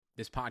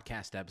This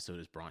podcast episode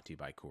is brought to you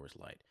by Coors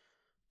Light.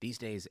 These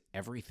days,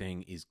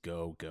 everything is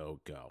go, go,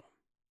 go.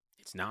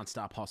 It's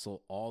nonstop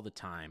hustle all the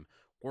time.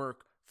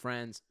 Work,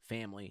 friends,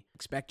 family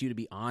expect you to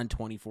be on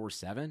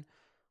 24/7.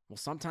 Well,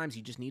 sometimes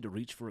you just need to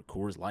reach for a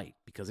Coors Light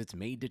because it's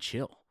made to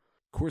chill.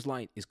 Coors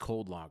Light is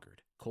cold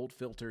lagered, cold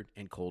filtered,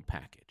 and cold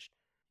packaged.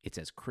 It's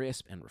as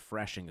crisp and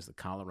refreshing as the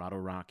Colorado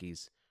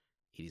Rockies.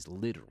 It is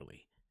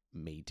literally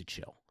made to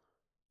chill.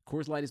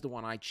 Coors Light is the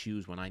one I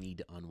choose when I need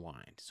to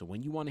unwind. So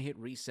when you want to hit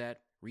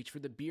reset, reach for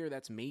the beer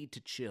that's made to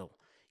chill.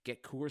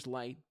 Get Coors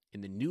Light in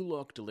the new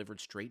look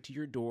delivered straight to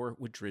your door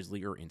with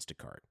Drizzly or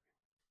Instacart.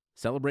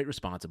 Celebrate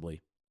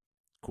responsibly.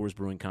 Coors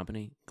Brewing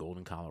Company,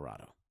 Golden,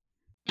 Colorado.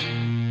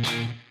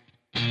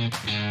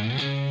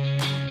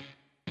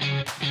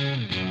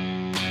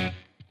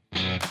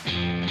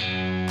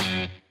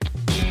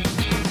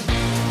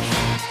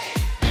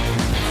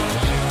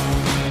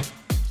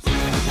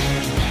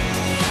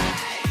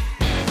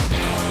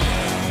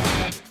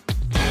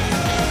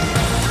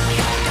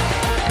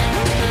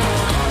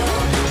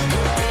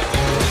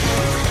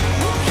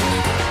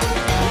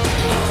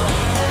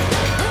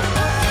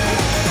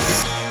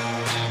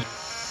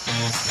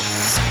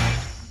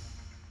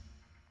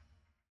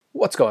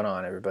 What's going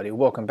on, everybody?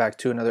 Welcome back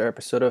to another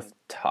episode of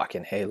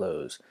Talking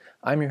Halos.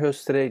 I'm your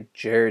host today,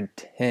 Jared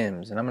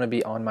Timms, and I'm going to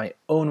be on my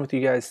own with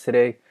you guys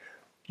today.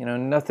 You know,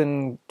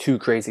 nothing too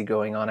crazy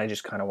going on. I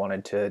just kind of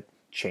wanted to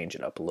change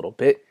it up a little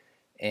bit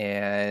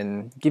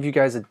and give you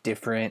guys a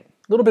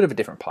little bit of a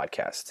different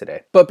podcast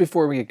today. But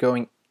before we get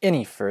going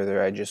any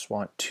further, I just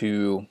want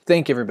to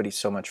thank everybody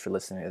so much for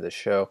listening to the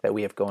show that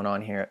we have going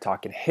on here at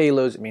Talking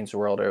Halos. It means the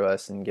world to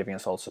us and giving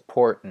us all the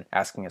support and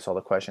asking us all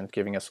the questions,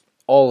 giving us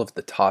all of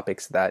the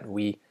topics that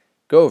we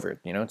go over.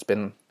 You know, it's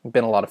been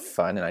a lot of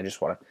fun, and I just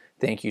want to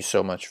thank you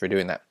so much for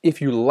doing that.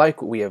 If you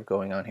like what we have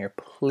going on here,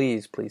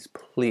 please go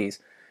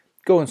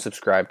and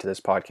subscribe to this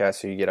podcast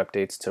so you get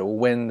updates to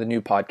when the new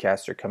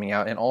podcasts are coming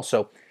out. And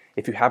also,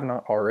 if you have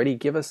not already,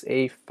 give us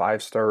a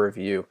 5-star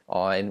review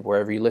on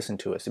wherever you listen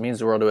to us. It means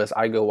the world to us.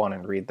 I go on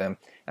and read them.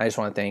 And I just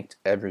want to thank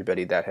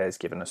everybody that has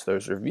given us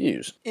those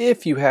reviews.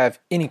 If you have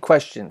any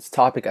questions,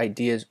 topic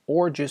ideas,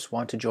 or just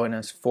want to join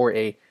us for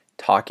a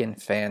Talkin'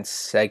 Fan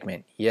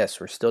segment, yes,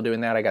 we're still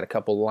doing that. I got a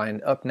couple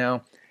lined up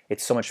now.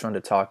 It's so much fun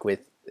to talk with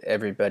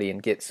everybody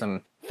and get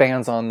some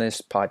fans on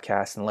this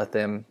podcast and let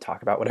them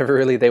talk about whatever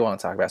really they want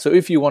to talk about. So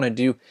if you want to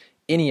do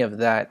any of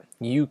that,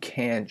 you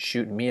can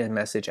shoot me a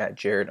message at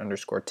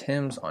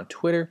Jared_Timms on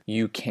Twitter.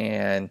 You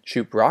can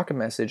shoot Brock a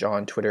message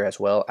on Twitter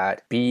as well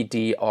at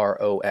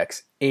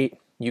BDROX8.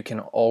 You can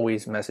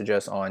always message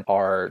us on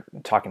our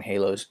Talkin'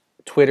 Halos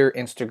Twitter,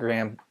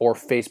 Instagram, or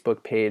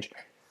Facebook page.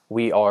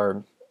 We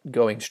are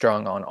going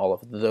strong on all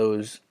of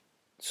those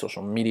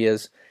social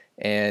medias,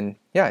 and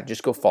yeah,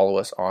 just go follow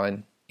us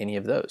on any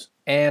of those.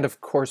 And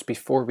of course,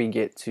 before we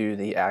get to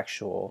the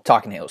actual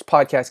Talking Halos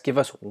podcast, give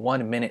us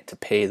 1 minute to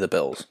pay the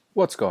bills.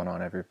 What's going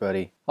on,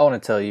 everybody? I want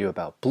to tell you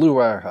about Blue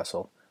Wire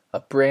Hustle,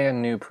 a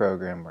brand new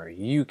program where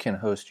you can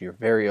host your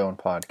very own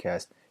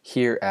podcast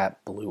here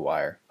at Blue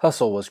Wire.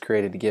 Hustle was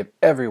created to give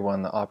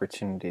everyone the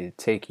opportunity to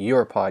take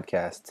your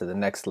podcast to the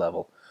next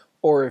level.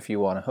 Or if you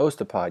want to host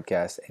a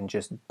podcast and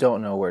just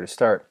don't know where to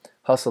start,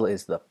 Hustle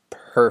is the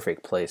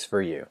perfect place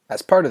for you.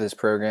 As part of this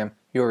program,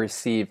 you'll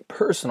receive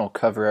personal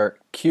cover art,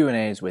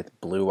 Q&As with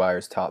Blue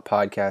Wire's top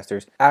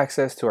podcasters,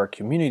 access to our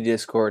community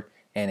Discord,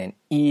 and an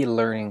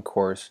e-learning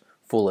course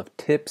full of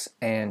tips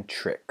and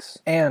tricks.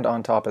 And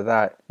on top of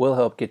that, we'll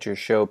help get your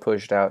show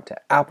pushed out to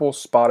Apple,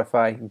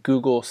 Spotify,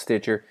 Google,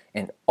 Stitcher,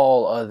 and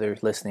all other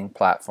listening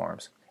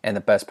platforms. And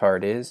the best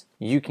part is,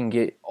 you can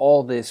get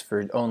all this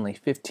for only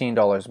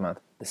 $15 a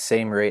month. The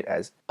same rate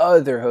as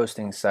other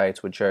hosting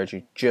sites would charge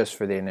you just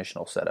for the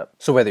initial setup.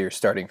 So whether you're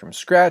starting from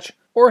scratch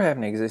or have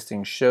an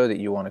existing show that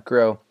you want to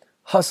grow,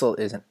 Hustle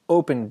is an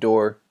open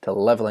door to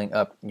leveling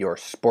up your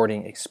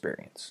sporting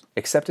experience.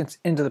 Acceptance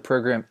into the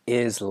program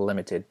is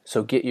limited,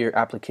 so get your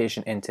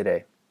application in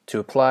today. To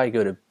apply,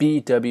 go to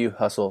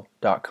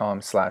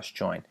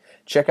bwhustle.com/join.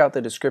 Check out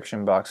the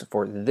description box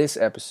for this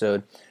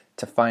episode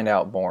to find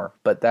out more,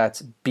 but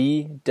that's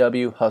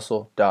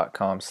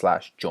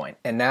bwhustle.com/join.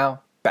 And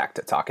now, back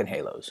to Talking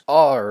Halos.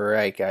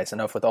 Alright guys,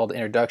 enough with all the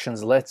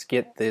introductions. Let's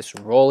get this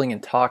rolling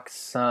and talk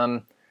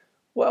some,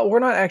 well, we're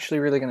not actually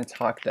really going to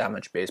talk that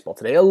much baseball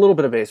today. A little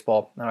bit of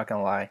baseball, I'm not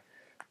going to lie,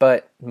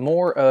 but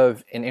more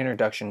of an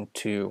introduction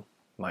to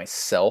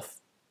myself,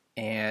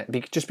 and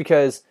just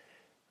because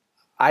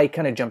I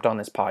kind of jumped on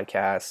this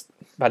podcast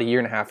about 1.5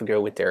 years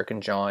ago with Derek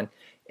and John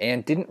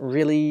and didn't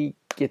really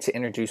get to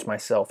introduce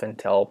myself and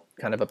tell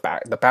kind of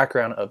the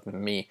background of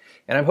me.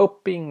 And I'm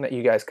hoping that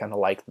you guys kind of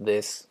like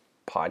this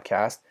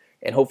podcast,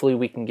 and hopefully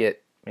we can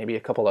get maybe a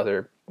couple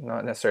other,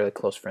 not necessarily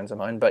close friends of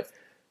mine, but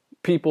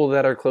people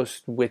that are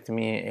close with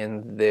me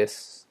in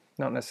this,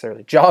 not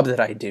necessarily job that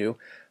I do,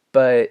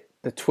 but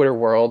the Twitter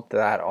world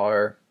that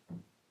are,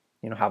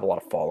 you know, have a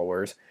lot of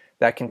followers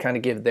that can kind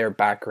of give their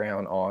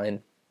background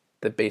on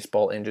the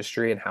baseball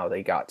industry and how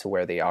they got to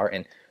where they are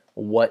and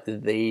what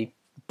they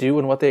do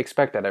and what they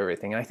expect out of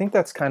everything. And I think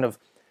that's kind of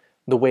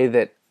the way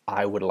that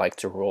I would like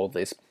to roll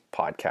this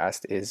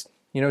podcast is,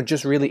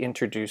 just really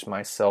introduce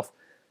myself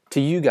to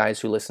you guys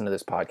who listen to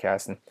this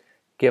podcast and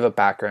give a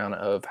background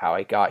of how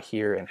I got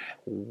here and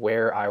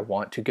where I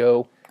want to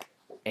go.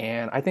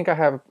 And I think I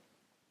have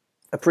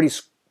a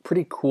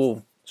pretty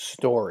cool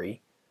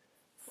story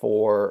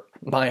for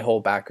my whole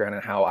background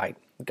and how I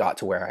got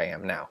to where I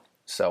am now.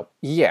 So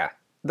yeah,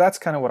 that's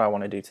kind of what I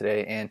want to do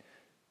today. And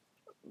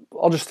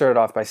I'll just start it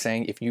off by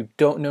saying, if you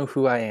don't know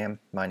who I am,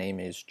 my name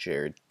is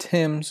Jared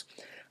Timms.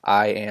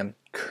 I am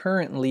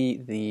currently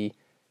the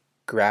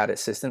grad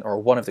assistant, or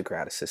one of the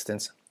grad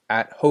assistants,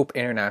 at Hope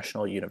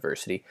International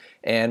University.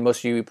 And most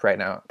of you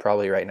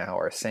probably right now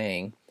are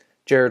saying,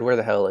 Jared, where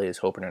the hell is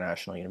Hope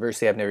International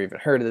University? I've never even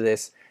heard of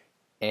this.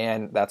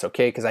 And that's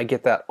okay, because I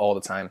get that all the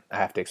time. I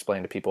have to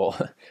explain to people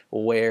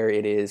where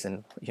it is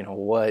and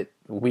what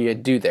we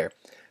do there.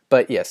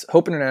 But yes,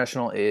 Hope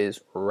International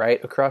is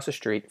right across the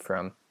street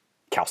from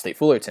Cal State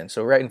Fullerton.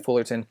 So right in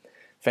Fullerton,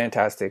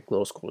 fantastic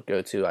little school to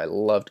go to. I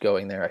loved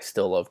going there. I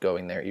still love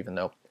going there, even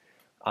though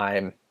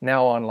I'm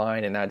now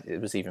online, and that it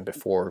was even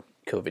before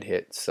COVID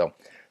hit. So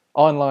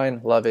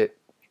online, love it.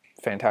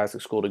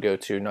 Fantastic school to go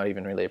to. Not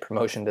even really a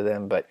promotion to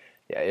them, but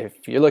yeah,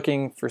 if you're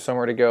looking for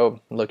somewhere to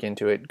go, look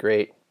into it.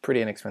 Great.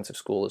 Pretty inexpensive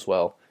school as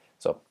well.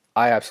 So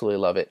I absolutely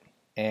love it.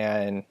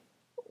 And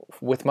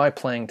with my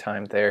playing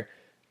time there,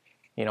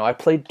 I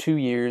played 2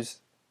 years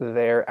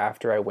there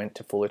after I went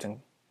to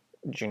Fullerton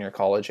Junior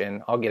College,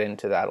 and I'll get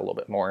into that a little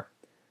bit more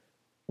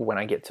when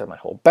I get to my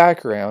whole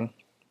background.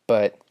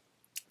 But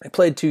I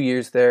played 2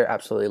 years there,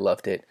 absolutely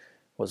loved it.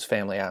 Was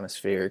family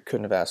atmosphere,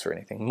 couldn't have asked for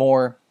anything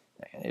more.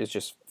 It was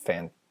just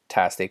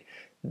fantastic.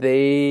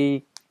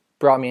 They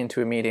brought me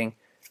into a meeting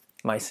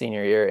my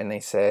senior year, and they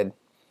said,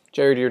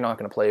 Jared, you're not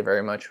going to play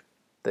very much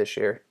this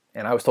year.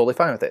 And I was totally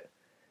fine with it.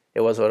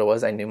 It was what it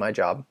was. I knew my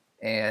job.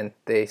 And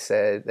they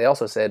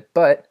also said,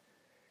 but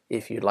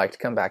if you'd like to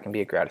come back and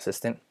be a grad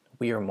assistant,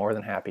 we are more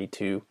than happy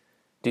to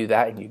do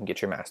that, and you can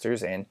get your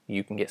master's and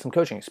you can get some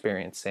coaching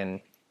experience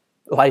and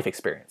life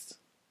experience.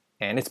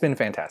 And it's been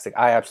fantastic.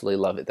 I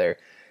absolutely love it there.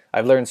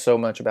 I've learned so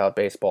much about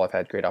baseball. I've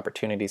had great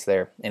opportunities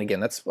there. And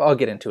again, I'll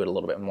get into it a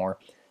little bit more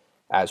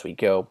as we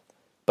go.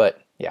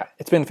 But yeah,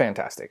 it's been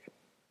fantastic.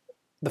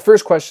 The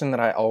first question that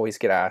I always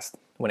get asked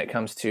when it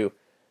comes to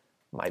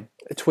my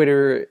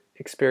Twitter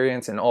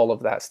experience and all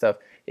of that stuff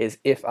is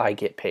if I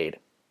get paid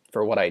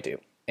for what I do.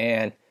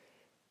 And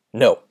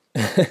no,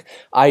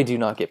 I do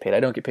not get paid.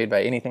 I don't get paid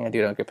by anything I do.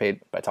 I don't get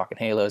paid by talking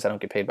Halos. I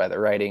don't get paid by the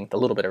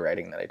little bit of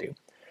writing that I do.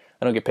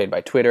 I don't get paid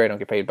by Twitter. I don't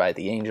get paid by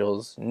the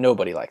Angels.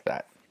 Nobody like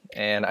that.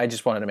 And I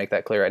just wanted to make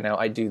that clear right now.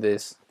 I do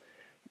this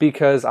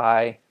because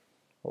I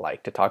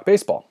like to talk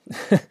baseball.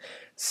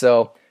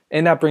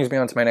 And that brings me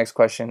on to my next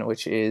question,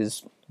 which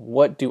is,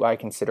 what do I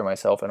consider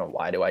myself and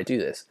why do I do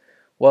this?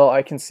 Well,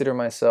 I consider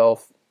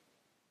myself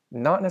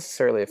not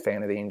necessarily a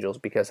fan of the Angels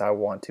because I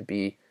want to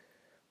be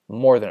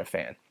more than a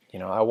fan.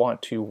 I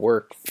want to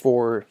work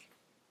for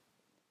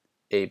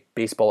a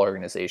baseball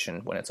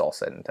organization when it's all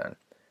said and done.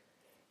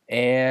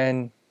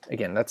 And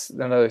again, that's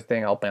another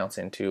thing I'll bounce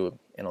into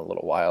in a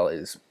little while,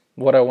 is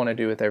what I want to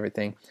do with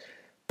everything.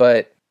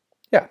 But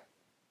yeah,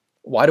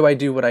 why do I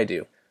do what I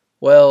do?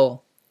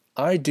 Well,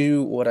 I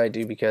do what I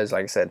do because,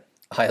 like I said,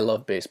 I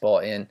love baseball,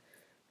 and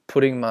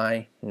putting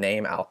my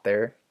name out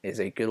there is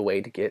a good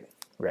way to get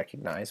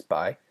recognized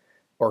by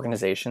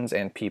organizations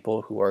and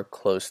people who are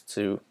close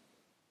to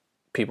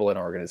people in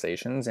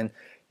organizations. And,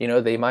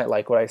 they might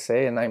like what I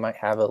say, and I might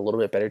have a little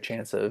bit better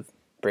chance of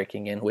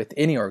breaking in with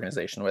any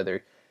organization,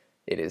 whether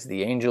it is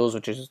the Angels,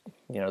 which is,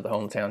 the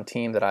hometown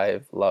team that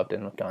I've loved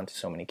and gone to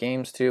so many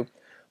games to,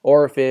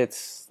 or if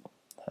it's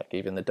like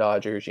even the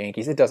Dodgers,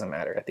 Yankees, it doesn't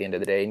matter at the end of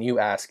the day. And you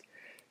ask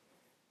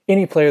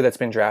any player that's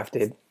been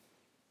drafted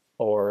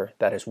or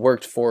that has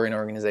worked for an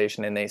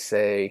organization, and they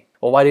say,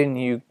 well, why didn't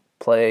you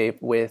play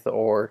with,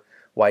 or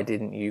why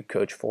didn't you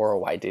coach for, or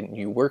why didn't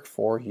you work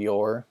for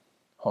your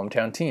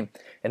hometown team?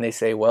 And they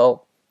say,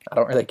 well, I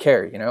don't really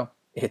care,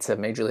 It's a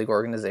major league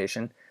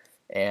organization,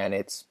 and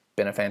it's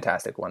been a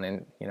fantastic one.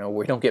 And,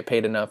 we don't get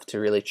paid enough to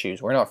really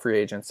choose. We're not free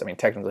agents. I mean,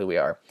 technically we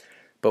are,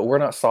 but we're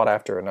not sought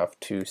after enough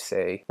to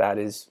say that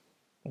is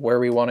where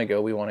we want to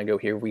go. We want to go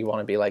here. We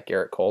want to be like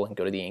Garrett Cole and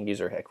go to the Yankees,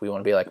 or heck, we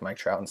want to be like Mike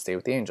Trout and stay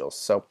with the Angels.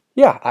 So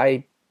yeah,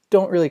 I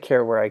don't really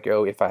care where I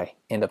go if I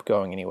end up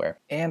going anywhere.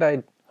 And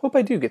I hope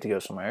I do get to go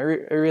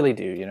somewhere. I really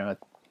do, at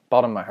the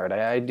bottom of my heart.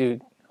 I do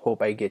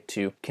hope I get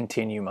to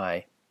continue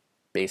my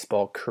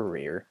baseball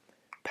career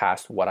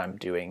past what I'm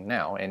doing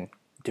now and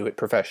do it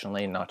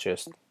professionally, not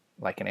just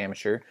like an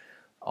amateur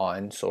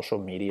on social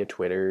media,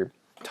 Twitter,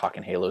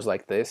 talking Halos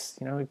like this,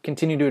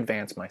 continue to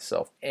advance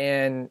myself.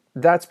 And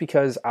that's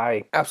because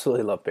I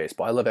absolutely love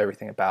baseball. I love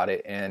everything about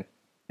it, and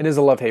it is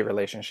a love-hate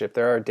relationship.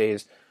 There are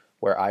days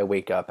where I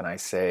wake up and I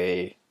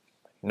say,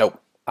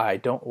 nope, I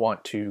don't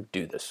want to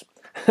do this.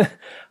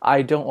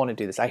 I don't want to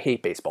do this. I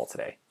hate baseball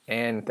today.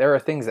 And there are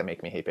things that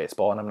make me hate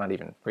baseball, and I'm not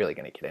even really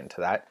going to get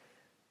into that.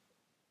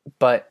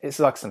 But it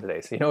sucks some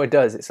days. It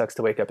does. It sucks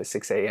to wake up at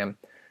 6 a.m.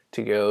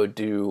 to go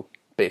do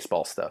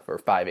baseball stuff, or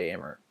 5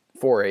 a.m. or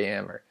 4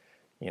 a.m. or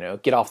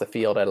get off the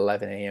field at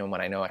 11 a.m.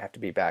 when I know I have to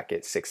be back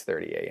at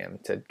 6:30 a.m.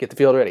 to get the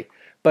field ready.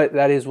 But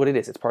that is what it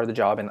is. It's part of the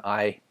job, and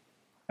I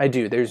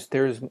do.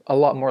 There's a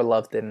lot more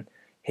love than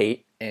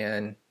hate,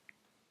 and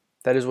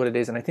that is what it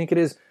is. And I think it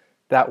is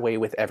that way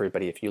with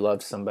everybody. If you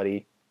love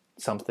somebody,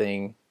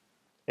 something,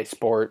 a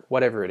sport,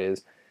 whatever it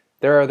is,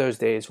 there are those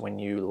days when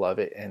you love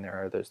it, and there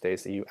are those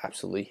days that you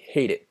absolutely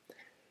hate it.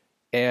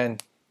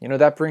 And,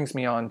 that brings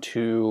me on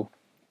to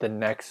the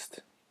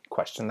next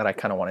question that I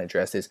kind of want to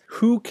address is,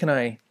 who can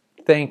I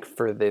thank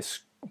for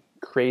this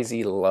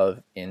crazy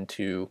love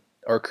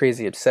or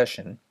crazy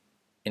obsession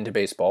into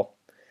baseball?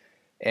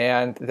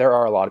 And there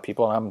are a lot of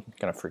people, and I'm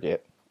going to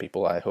forget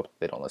people. I hope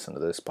they don't listen to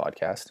this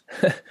podcast.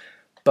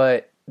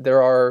 But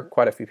there are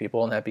quite a few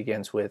people, and that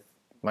begins with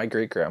my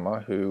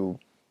great-grandma, who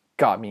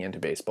got me into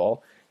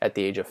baseball at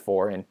the age of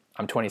 4, and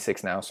I'm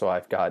 26 now, so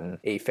I've gotten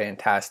a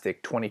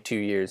fantastic 22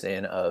 years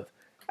in of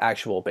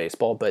actual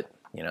baseball. But,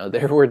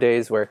 there were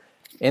days where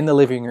in the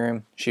living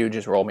room, she would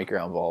just roll me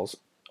ground balls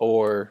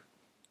or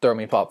throw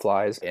me pop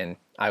flies, and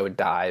I would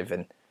dive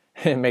and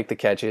make the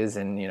catches,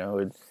 and,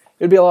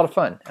 it would be a lot of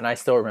fun. And I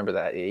still remember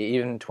that,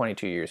 even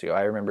 22 years ago.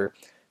 I remember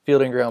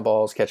fielding ground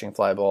balls, catching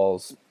fly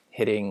balls,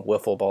 hitting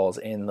wiffle balls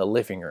in the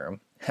living room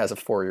as a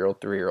 4-year-old,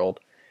 3-year-old,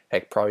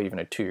 heck, probably even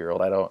a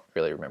 2-year-old. I don't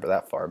really remember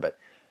that far, but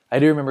I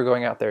do remember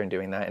going out there and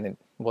doing that, and it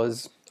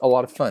was a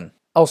lot of fun.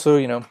 Also,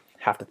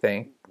 have to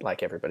thank,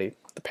 like everybody,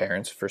 the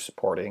parents for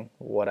supporting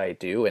what I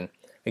do. And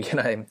again,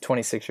 I'm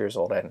 26 years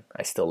old, and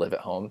I still live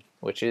at home,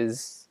 which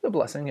is a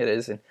blessing. It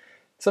is, and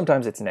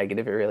sometimes it's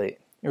negative. It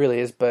really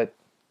is, but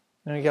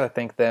you got to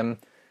thank them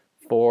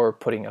for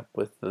putting up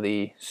with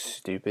the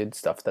stupid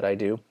stuff that I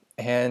do.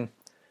 And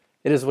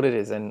it is what it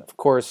is. And of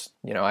course,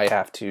 I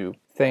have to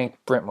thank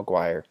Brent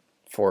McGuire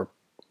for,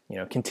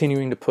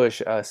 continuing to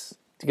push us,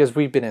 because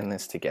we've been in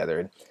this together.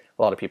 And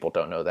a lot of people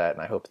don't know that.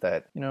 And I hope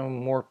that,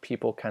 more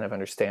people kind of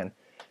understand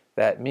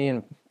that me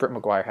and Brent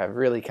McGuire have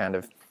really kind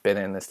of been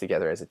in this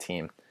together as a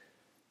team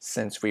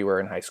since we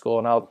were in high school.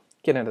 And I'll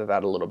get into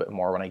that a little bit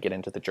more when I get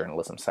into the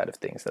journalism side of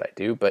things that I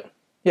do. But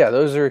yeah,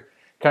 those are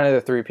kind of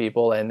the 3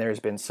 people, and there's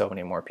been so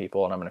many more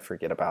people, and I'm going to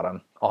forget about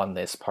them on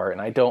this part.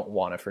 And I don't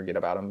want to forget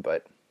about them,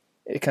 but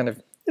it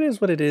is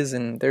what it is.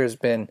 And there's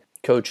been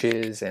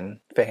coaches and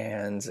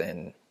fans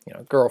and,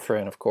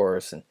 girlfriend, of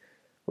course, and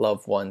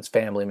loved ones,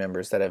 family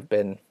members that have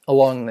been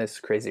along this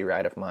crazy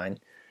ride of mine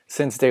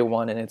since day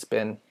one, and it's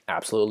been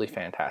absolutely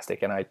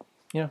fantastic. And I,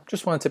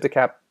 just want to tip the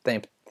cap,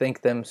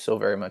 thank them so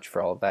very much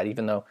for all of that,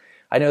 even though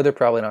I know they're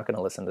probably not going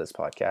to listen to this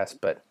podcast,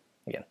 but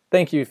again,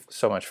 thank you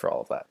so much for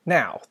all of that.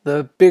 Now,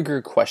 the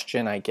bigger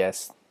question, I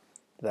guess,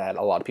 that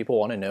a lot of people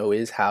want to know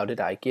is, how did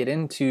I get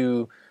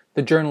into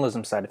the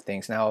journalism side of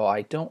things? Now,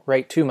 I don't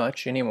write too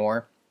much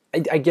anymore.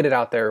 I get it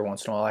out there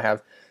once in a while. I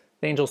have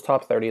the Angels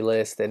Top 30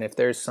 list, and if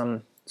there's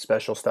some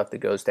special stuff that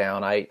goes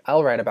down,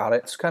 I'll write about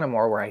it. It's kind of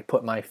more where I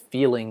put my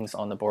feelings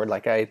on the board.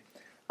 Like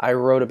I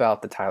wrote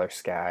about the Tyler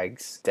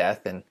Skaggs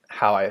death and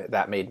how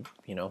that made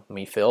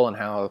me feel, and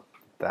how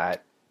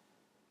that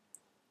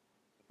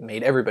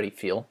made everybody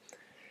feel.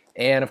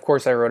 And of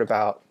course, I wrote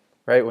about,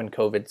 right when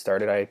COVID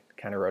started, I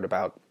kind of wrote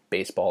about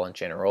baseball in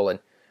general and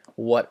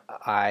what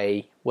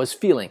I was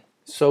feeling.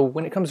 So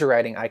when it comes to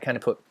writing, I kind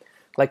of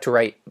like to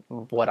write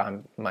what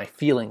my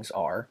feelings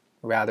are,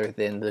 rather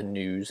than the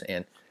news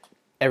and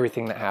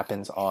everything that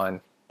happens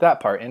on that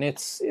part. And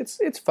it's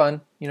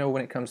fun,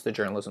 when it comes to the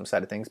journalism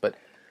side of things. But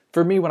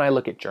for me, when I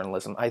look at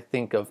journalism, I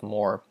think of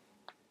more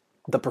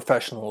the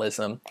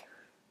professionalism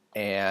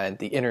and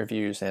the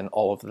interviews and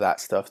all of that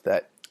stuff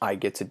that I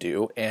get to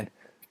do. And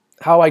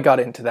how I got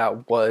into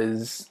that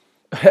was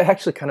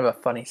actually kind of a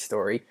funny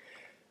story.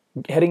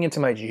 Heading into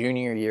my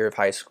junior year of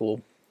high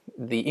school,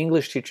 the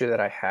English teacher that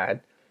I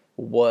had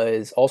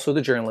was also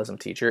the journalism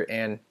teacher,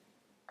 and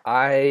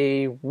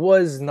I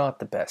was not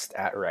the best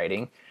at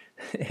writing.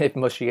 If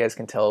most of you guys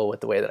can tell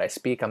with the way that I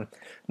speak, I'm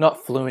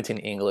not fluent in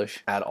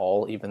English at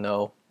all, even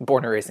though I'm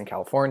born and raised in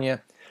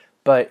California.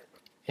 But,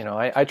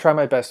 I try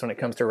my best when it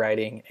comes to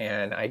writing,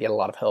 and I get a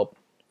lot of help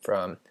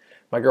from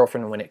my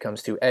girlfriend when it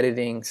comes to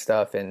editing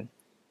stuff and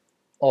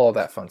all of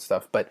that fun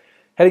stuff. But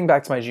heading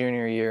back to my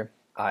junior year,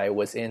 I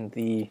was in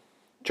the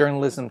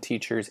journalism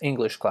teacher's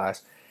English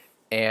class,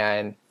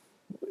 and,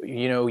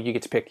 you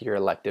get to pick your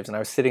electives. And I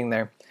was sitting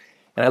there,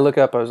 and I look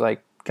up, I was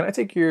like, "Can I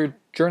take your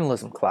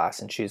journalism class?"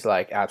 And she's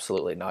like,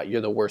 "Absolutely not.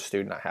 You're the worst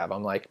student I have."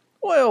 I'm like,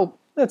 "Well,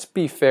 let's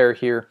be fair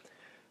here.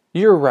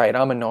 You're right.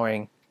 I'm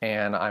annoying,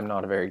 and I'm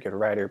not a very good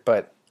writer,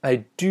 but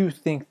I do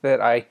think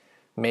that I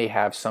may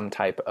have some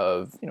type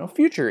of,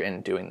 future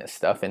in doing this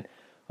stuff." And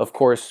of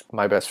course,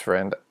 my best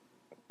friend,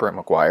 Brent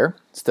McGuire,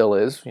 still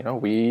is.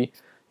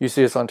 You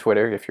see us on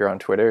Twitter, if you're on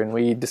Twitter, and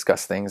we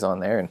discuss things on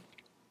there and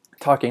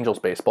talk Angels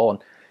baseball. And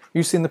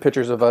you've seen the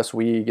pictures of us.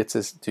 We get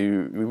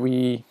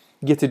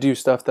to do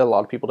stuff that a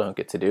lot of people don't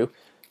get to do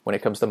when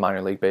it comes to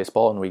minor league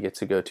baseball, and we get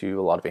to go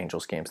to a lot of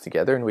Angels games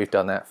together, and we've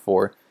done that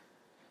for,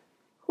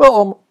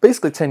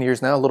 basically 10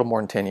 years now, a little more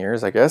than 10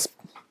 years, I guess.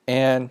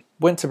 And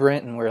went to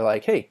Brent, and we were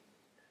like, "Hey,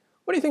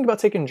 what do you think about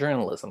taking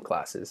journalism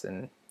classes?"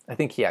 And I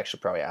think he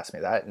actually probably asked me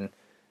that, and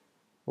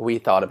we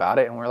thought about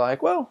it and we're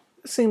like, well,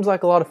 it seems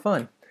like a lot of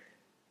fun.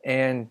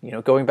 And,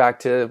 going back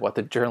to what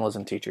the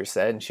journalism teacher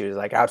said, and she was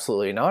like,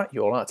 absolutely not.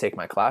 You will not take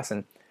my class.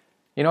 And,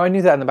 I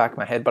knew that in the back of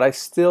my head, but I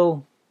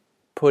still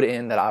put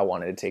in that I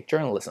wanted to take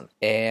journalism.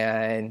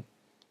 And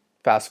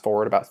fast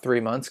forward about 3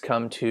 months,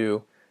 come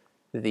to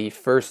the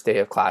first day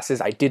of classes.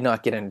 I did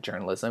not get into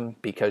journalism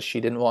because she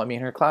didn't want me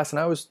in her class, and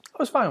I was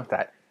fine with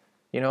that.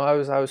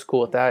 I was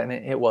cool with that, and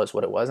it was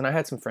what it was. And I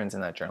had some friends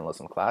in that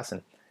journalism class,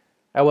 and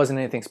I wasn't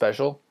anything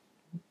special,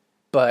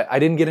 but I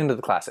didn't get into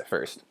the class at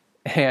first.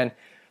 And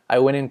I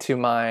went into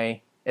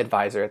my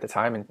advisor at the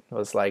time and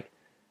was like,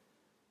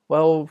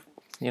 well,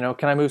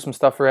 can I move some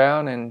stuff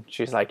around? And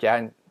she's like, yeah.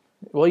 And,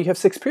 well, you have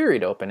 6th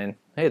period open, and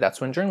hey,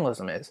 that's when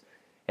journalism is.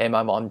 And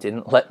my mom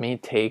didn't let me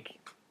take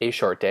a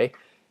short day.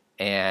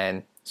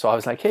 And so I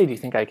was like, hey, do you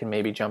think I can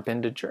maybe jump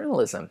into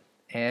journalism?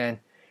 And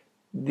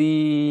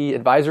the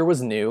advisor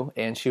was new,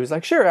 and she was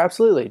like, sure,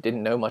 absolutely.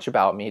 Didn't know much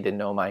about me, didn't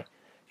know my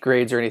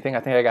grades or anything.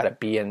 I think I got a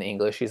B in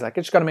English. She's like,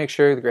 I just got to make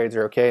sure the grades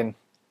are okay. And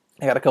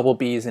I got a couple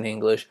B's in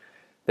English,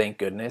 thank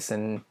goodness.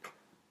 And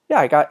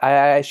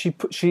yeah, she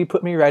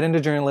put me right into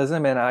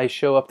journalism, and I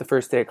show up the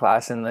first day of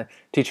class, and the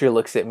teacher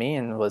looks at me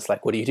and was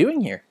like, what are you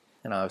doing here?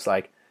 And I was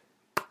like,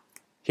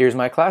 here's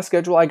my class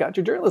schedule. I got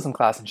your journalism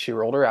class. And she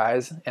rolled her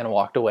eyes and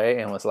walked away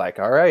and was like,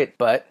 all right,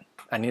 but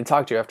I need to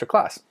talk to you after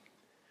class.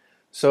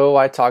 So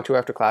I talked to her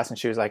after class, and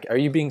she was like, are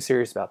you being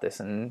serious about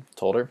this? And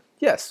told her,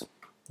 yes.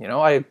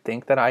 I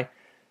think that I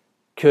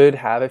could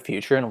have a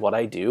future in what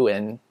I do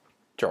in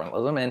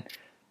journalism. And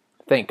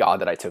thank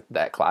God that I took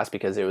that class,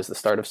 because it was the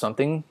start of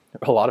something,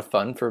 a lot of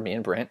fun for me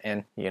and Brent.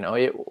 And,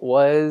 it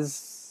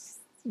was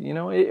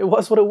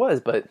what it was.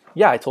 But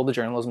yeah, I told the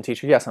journalism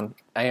teacher, yes,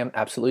 I am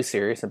absolutely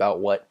serious about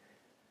what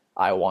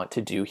I want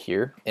to do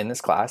here in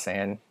this class.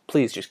 And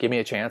please just give me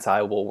a chance.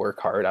 I will work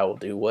hard. I will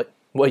do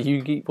what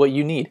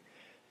you need.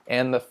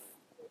 And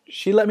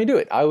she let me do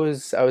it. I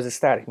was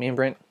ecstatic. Me and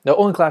Brent, the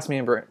only class me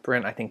and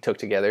Brent I think took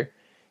together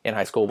in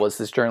high school was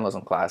this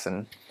journalism class.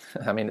 And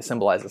I mean, it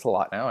symbolizes a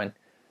lot now. And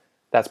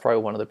that's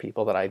probably one of the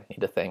people that I need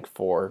to thank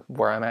for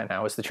where I'm at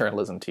now is the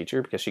journalism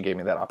teacher, because she gave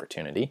me that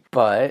opportunity.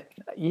 But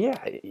yeah,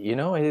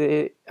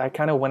 I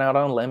kind of went out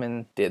on a limb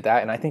and did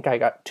that. And I think I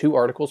got 2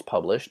 articles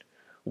published,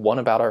 one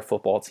about our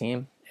football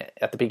team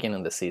at the beginning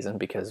of the season,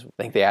 because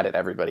I think they added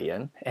everybody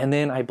in. And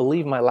then I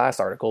believe my last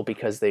article,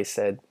 because they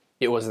said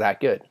it was that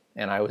good.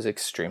 And I was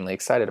extremely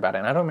excited about it.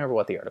 And I don't remember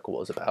what the article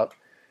was about,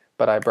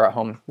 but I brought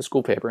home the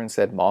school paper and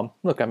said, Mom,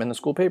 look, I'm in the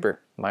school paper.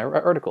 My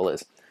article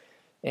is.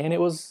 And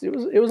it was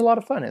a lot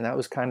of fun. And that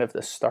was kind of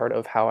the start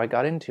of how I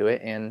got into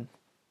it. And,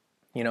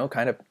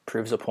 kind of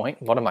proves a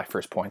point. One of my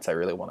first points I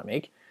really want to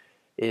make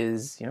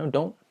is,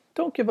 don't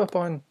give up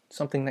on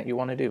something that you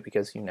want to do,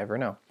 because you never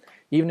know.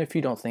 Even if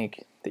you don't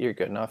think that you're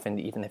good enough, and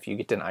even if you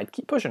get denied,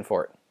 keep pushing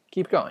for it.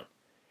 Keep going.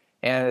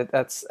 And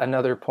that's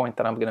another point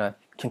that I'm going to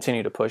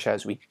continue to push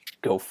as we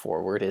go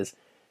forward, is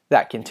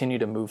that continue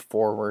to move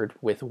forward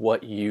with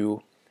what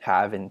you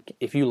have. And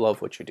if you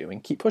love what you're doing,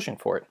 keep pushing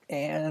for it.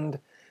 And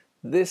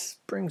this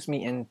brings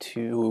me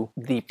into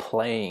the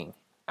playing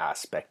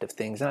aspect of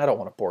things. And I don't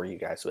want to bore you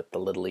guys with the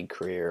Little League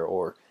career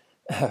or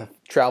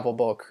travel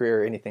ball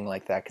career or anything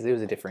like that, because it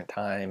was a different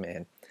time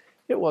and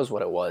it was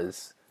what it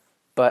was.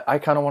 But I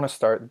kind of want to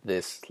start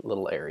this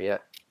little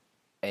area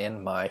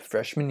in my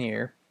freshman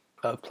year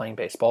of playing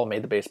baseball.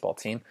 Made the baseball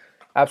team.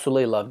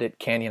 Absolutely loved it.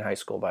 Canyon High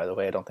School, by the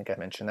way. I don't think I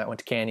mentioned that. Went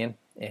to Canyon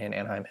in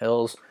Anaheim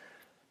Hills.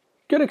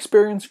 Good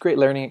experience, great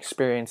learning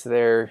experience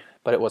there,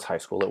 but it was high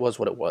school. It was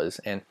what it was.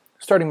 And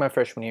starting my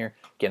freshman year,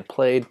 again,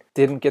 played,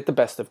 didn't get the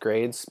best of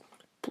grades,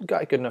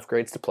 got good enough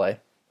grades to play.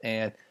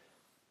 And,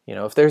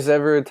 if there's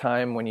ever a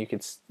time when you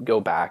could go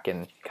back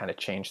and kind of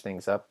change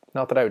things up,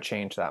 not that I would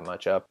change that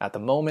much up at the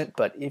moment,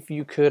 but if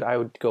you could, I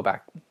would go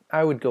back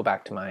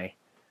to my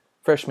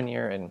freshman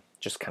year and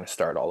just kind of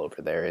start all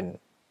over there and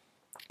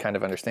kind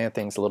of understand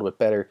things a little bit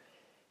better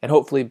and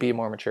hopefully be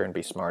more mature and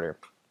be smarter.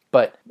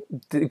 But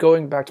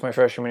going back to my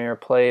freshman year,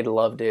 played,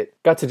 loved it,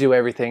 got to do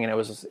everything, and it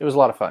was a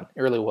lot of fun.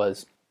 It really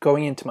was.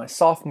 Going into my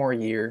sophomore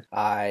year,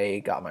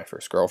 I got my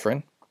first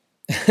girlfriend.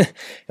 And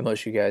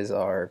most of you guys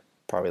are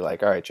probably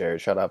like, all right, Jared,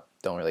 shut up.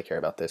 Don't really care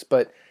about this.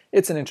 But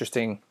it's an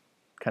interesting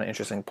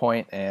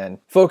point, and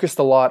focused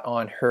a lot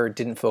on her,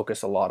 didn't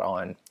focus a lot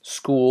on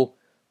school,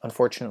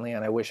 unfortunately,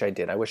 and I wish I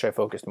did. I wish I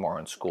focused more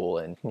on school.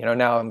 And,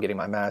 now I'm getting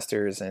my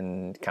master's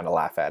and kind of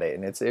laugh at it.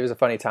 And it was a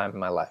funny time in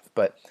my life,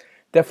 but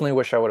definitely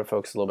wish I would have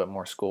focused a little bit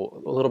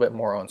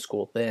more on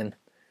school then,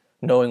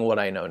 knowing what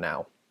I know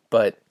now.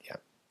 But yeah,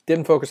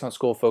 didn't focus on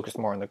school, focused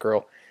more on the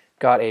girl.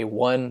 Got a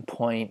 1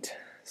 point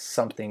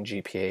something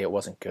GPA. It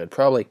wasn't good.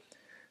 Probably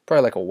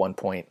like a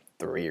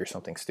 1.3 or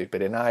something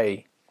stupid. And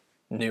I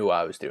knew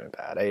I was doing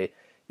bad.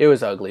 It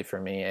was ugly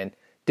for me, and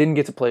didn't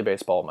get to play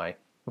baseball my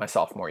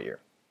sophomore year.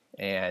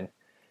 And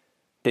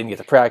didn't get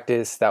to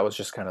practice. That was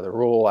just kind of the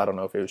rule. I don't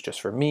know if it was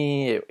just for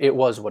me. It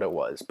was what it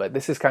was. But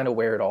this is kind of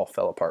where it all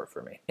fell apart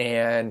for me.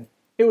 And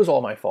it was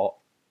all my fault.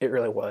 It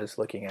really was,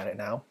 looking at it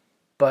now.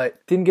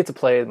 But didn't get to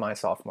play my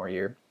sophomore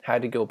year.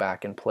 Had to go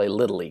back and play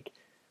Little League.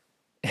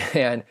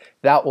 And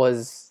that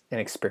was an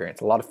experience.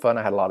 A lot of fun.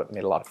 I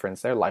made a lot of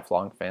friends there,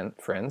 lifelong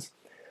friends.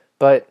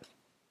 But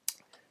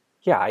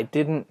yeah, I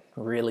didn't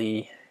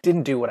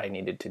do what I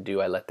needed to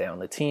do. I let down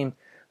the team.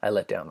 I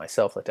let down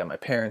myself, let down my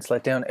parents,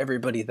 let down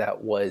everybody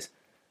that was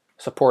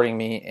supporting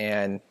me,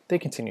 and they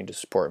continued to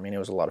support me, and it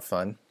was a lot of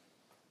fun.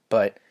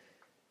 But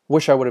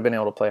wish I would have been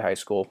able to play high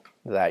school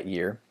that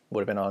year.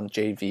 Would have been on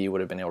JV, would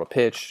have been able to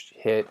pitch,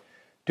 hit,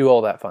 do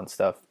all that fun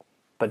stuff,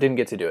 but didn't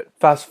get to do it.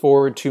 Fast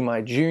forward to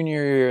my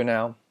junior year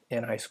now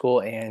in high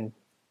school and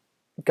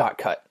got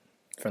cut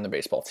from the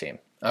baseball team.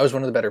 I was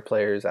one of the better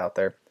players out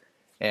there,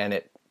 and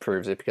it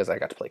proves it because I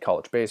got to play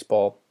college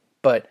baseball.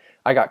 But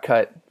I got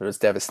cut, was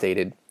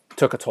devastated,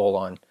 took a toll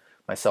on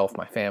myself,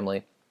 my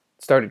family.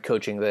 Started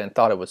coaching then,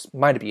 thought it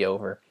might be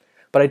over,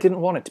 but I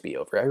didn't want it to be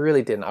over. I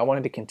really didn't. I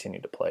wanted to continue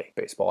to play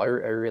baseball. I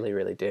really,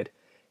 really did.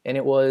 And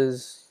it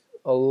was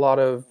a lot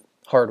of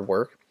hard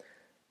work.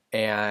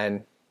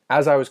 And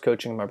as I was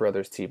coaching my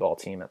brother's t-ball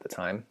team at the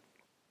time,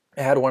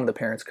 I had one of the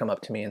parents come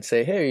up to me and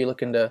say, "Hey, are you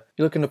looking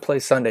to play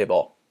Sunday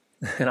ball?"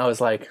 And I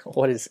was like,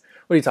 what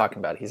are you talking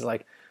about? He's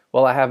like,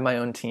 "Well, I have my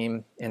own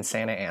team in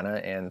Santa Ana,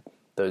 and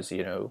those,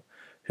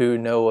 who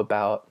know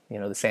about,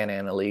 the Santa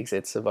Ana leagues,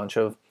 it's a bunch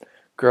of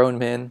grown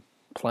men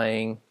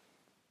playing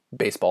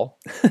baseball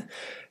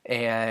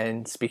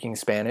and speaking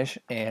Spanish."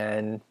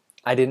 And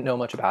I didn't know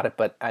much about it,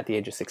 but at the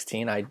age of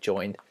 16, I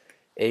joined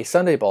a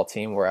Sunday ball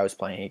team where I was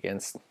playing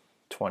against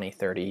 20,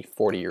 30,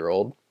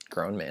 40-year-old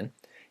grown men.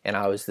 And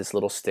I was this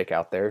little stick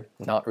out there,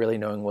 not really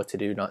knowing what to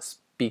do, not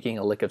speaking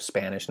a lick of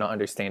Spanish, not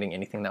understanding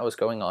anything that was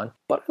going on.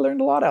 But I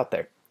learned a lot out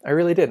there. I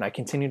really did. And I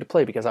continued to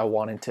play because I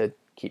wanted to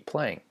keep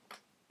playing.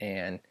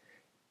 And,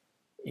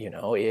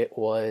 it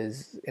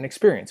was an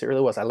experience. It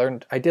really was.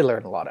 I did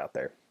learn a lot out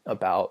there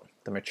about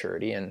the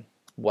maturity and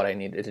what I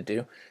needed to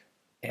do.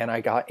 And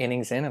I got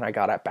innings in and I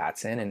got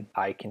at-bats in, and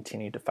I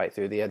continued to fight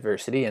through the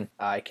adversity, and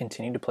I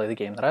continued to play the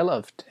game that I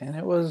loved. And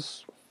it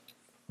was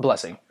a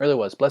blessing. It really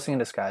was. Blessing in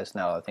disguise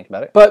now that I think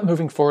about it. But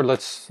moving forward,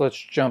 let's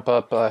jump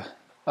up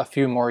a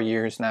few more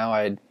years now.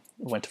 I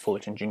went to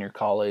Fullerton Junior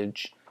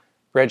College,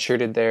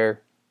 redshirted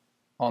there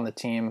on the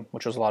team,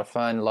 which was a lot of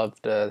fun.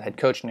 Loved head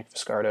coach Nick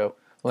Viscardo.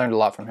 Learned a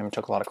lot from him.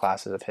 Took a lot of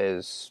classes of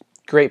his.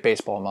 Great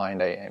baseball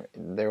mind.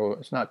 There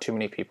was not too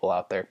many people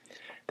out there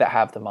that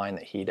have the mind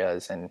that he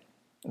does, and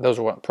those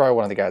were probably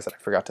one of the guys that I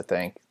forgot to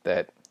thank.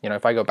 That,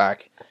 if I go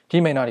back, he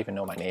may not even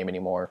know my name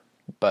anymore,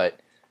 but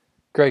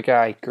great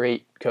guy,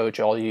 great coach.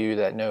 All you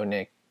that know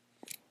Nick,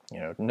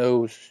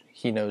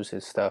 he knows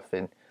his stuff,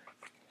 and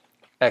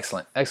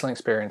excellent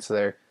experience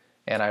there.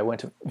 And I went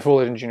to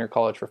Fullerton Junior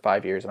College for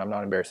 5 years, and I'm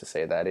not embarrassed to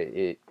say that.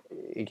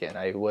 Again,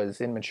 I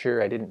was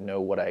immature. I didn't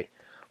know what I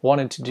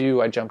wanted to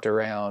do. I jumped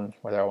around,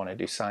 whether I wanted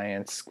to do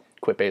science,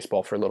 quit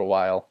baseball for a little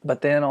while.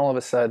 But then all of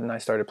a sudden, I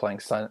started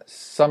playing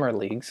summer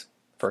leagues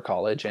for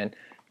college and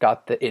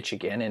got the itch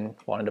again and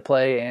wanted to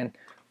play, and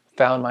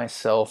found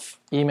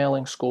myself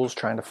emailing schools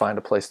trying to find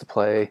a place to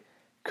play.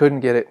 Couldn't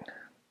get it.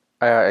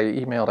 I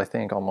emailed, I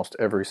think, almost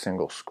every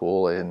single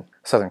school in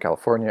Southern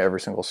California,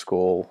 every single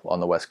school on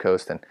the West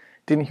Coast, and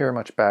didn't hear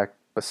much back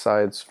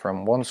besides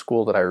from one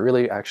school that I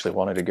really actually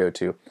wanted to go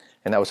to,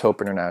 and that was Hope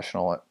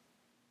International.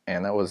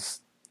 And that was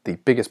the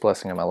biggest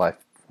blessing in my life.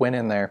 Went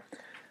in there.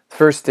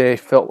 First day,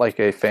 felt like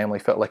a family,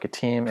 felt like a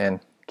team, and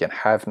again,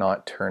 have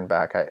not turned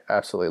back. I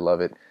absolutely love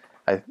it.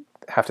 I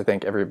have to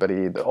thank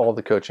everybody, all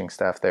the coaching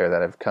staff there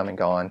that have come and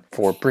gone,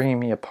 for bringing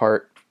me a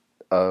part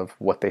of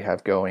what they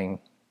have going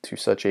to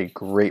such a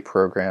great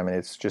program, and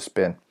it's just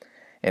been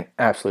an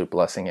absolute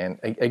blessing. And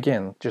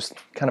again, just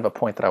kind of a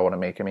point that I want to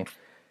make. I mean,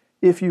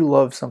 if you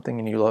love something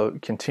and you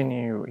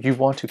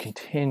want to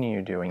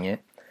continue doing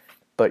it,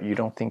 but you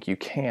don't think you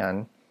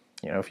can,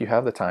 if you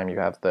have the time, you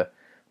have the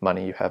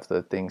money, you have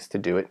the things to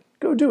do it,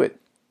 go do it.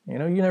 You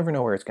never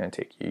know where it's going to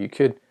take you. You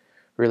could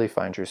really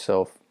find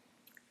yourself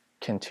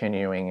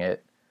continuing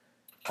it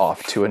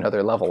off to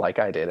another level like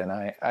I did, and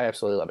I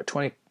absolutely love it.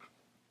 20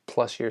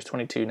 plus years,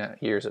 22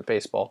 years of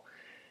baseball,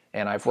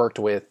 and I've worked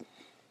with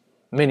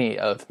many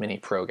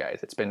pro guys.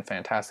 It's been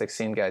fantastic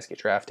seeing guys get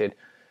drafted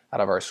out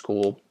of our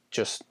school.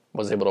 Just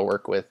was able to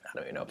work with, I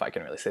don't even know if I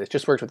can really say this,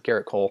 just worked with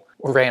Garrett Cole,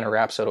 ran a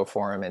Rapsodo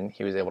for him, and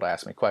he was able to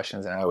ask me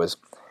questions, and I was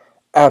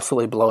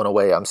absolutely blown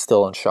away. I'm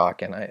still in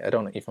shock, and I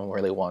don't even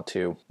really want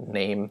to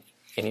name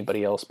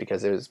anybody else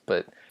because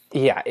but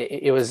yeah,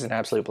 it was an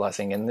absolute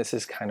blessing, and this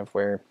is kind of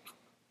where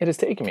it has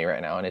taken me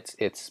right now, and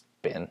it's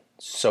been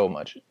so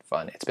much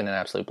fun. It's been an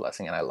absolute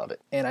blessing, and I love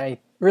it. And I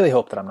really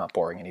hope that I'm not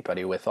boring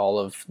anybody with all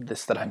of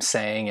this that I'm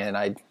saying,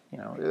 and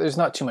there's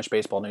not too much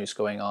baseball news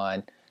going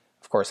on.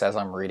 Of course, as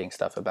I'm reading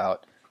stuff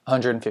about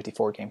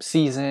 154 game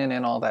season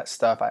and all that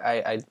stuff,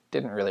 I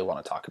didn't really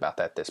want to talk about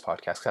that this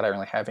podcast because I don't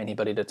really have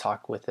anybody to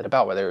talk with it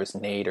about, whether it was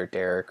Nate or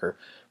Derek or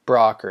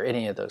Brock or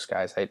any of those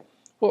guys.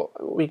 Well,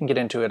 we can get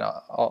into it.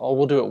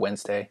 We'll do it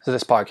Wednesday. So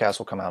this podcast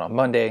will come out on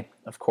Monday,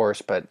 of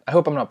course, but I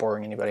hope I'm not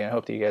boring anybody. I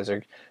hope that you guys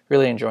are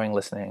really enjoying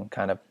listening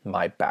kind of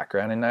my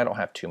background, and I don't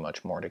have too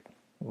much more to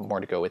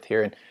go with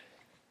here. And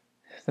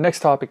the next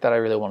topic that I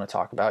really want to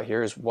talk about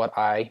here is what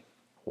I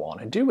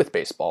want to do with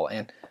baseball.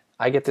 And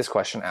I get this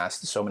question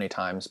asked so many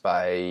times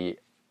by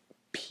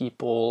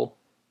people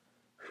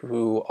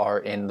who are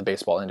in the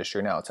baseball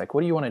industry now. It's like,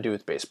 what do you want to do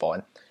with baseball?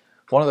 And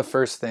one of the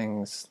first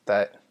things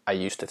that I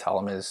used to tell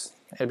them is,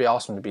 it'd be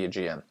awesome to be a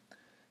GM.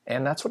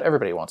 And that's what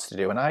everybody wants to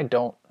do. And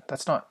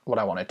that's not what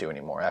I want to do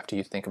anymore after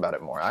you think about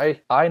it more.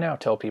 I now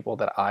tell people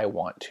that I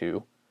want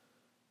to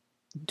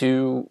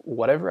do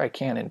whatever I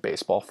can in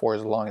baseball for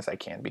as long as I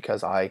can,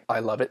 because I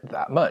love it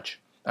that much.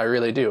 I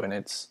really do. And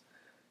it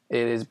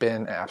has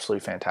been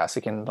absolutely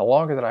fantastic. And the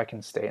longer that I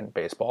can stay in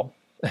baseball,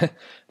 the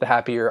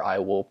happier I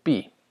will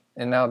be.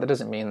 And now that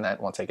doesn't mean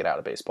that once I get out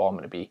of baseball, I'm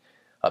going to be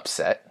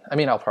upset. I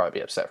mean, I'll probably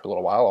be upset for a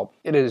little while.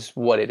 It is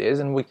what it is,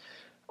 and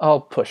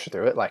I'll push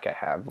through it like I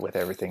have with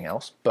everything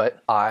else.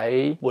 But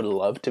I would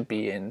love to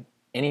be in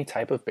any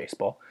type of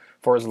baseball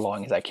for as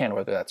long as I can,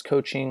 whether that's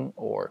coaching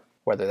or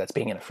whether that's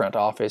being in a front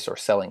office or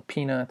selling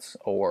peanuts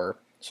or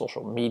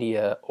social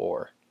media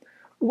or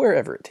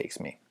wherever it takes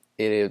me.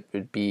 It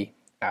would be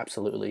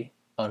absolutely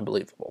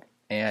unbelievable.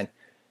 And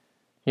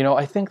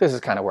I think this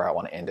is kind of where I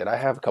want to end it. I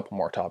have a couple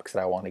more topics that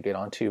I want to get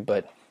onto,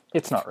 but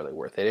it's not really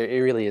worth it.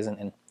 It really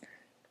isn't.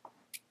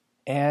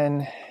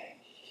 And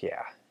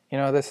yeah,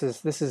 this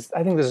is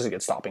I think this is a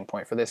good stopping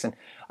point for this. And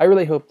I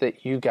really hope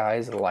that you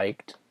guys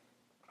liked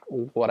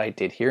what I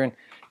did here. And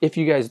if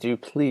you guys do,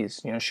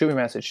 please, shoot me a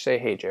message. Say,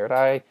 hey, Jared,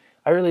 I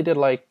really did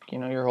like,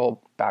 your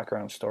whole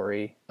background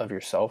story of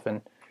yourself.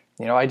 And,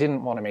 I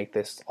didn't want to make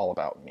this all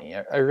about me.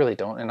 I really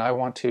don't. And I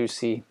want to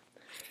see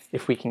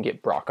if we can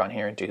get Brock on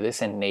here and do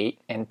this, and Nate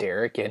and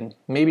Derek and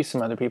maybe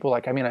some other people. I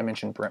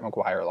mentioned Brent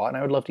McGuire a lot, and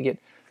I would love to get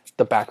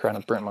the background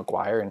of Brent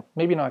McGuire and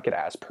maybe not get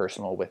as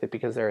personal with it,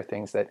 because there are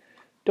things that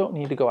don't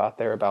need to go out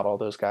there about all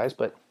those guys,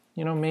 but,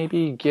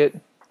 maybe get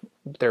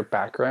their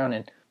background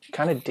and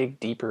kind of dig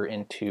deeper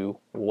into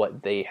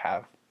what they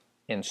have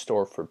in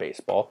store for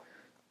baseball.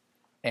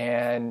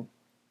 And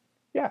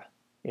yeah,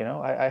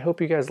 I hope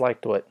you guys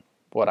liked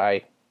what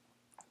I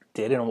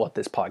did and what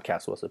this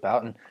podcast was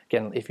about. And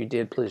again, if you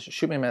did, please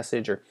shoot me a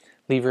message or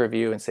leave a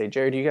review and say,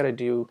 Jared, you got to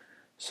do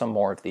some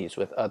more of these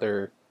with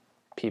other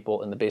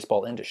people in the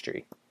baseball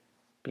industry,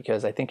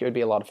 because I think it would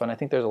be a lot of fun. I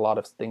think there's a lot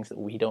of things that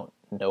we don't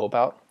know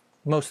about.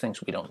 Most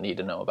things we don't need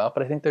to know about,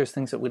 but I think there's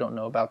things that we don't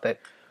know about that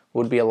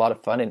would be a lot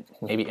of fun and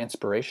maybe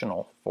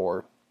inspirational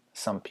for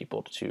some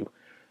people to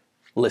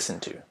listen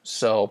to.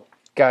 So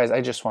guys, I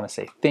just want to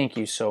say thank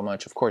you so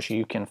much. Of course,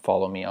 you can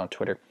follow me on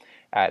Twitter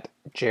at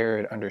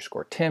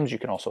Jared_Tims. You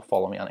can also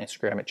follow me on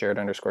Instagram at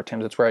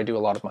Jared_Tims. That's where I do a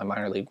lot of my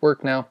minor league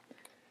work now,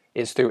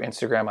 is through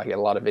Instagram. I get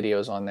a lot of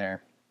videos on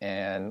there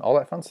and all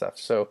that fun stuff.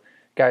 So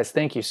guys,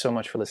 thank you so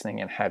much for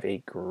listening, and have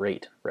a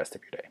great rest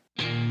of your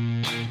day.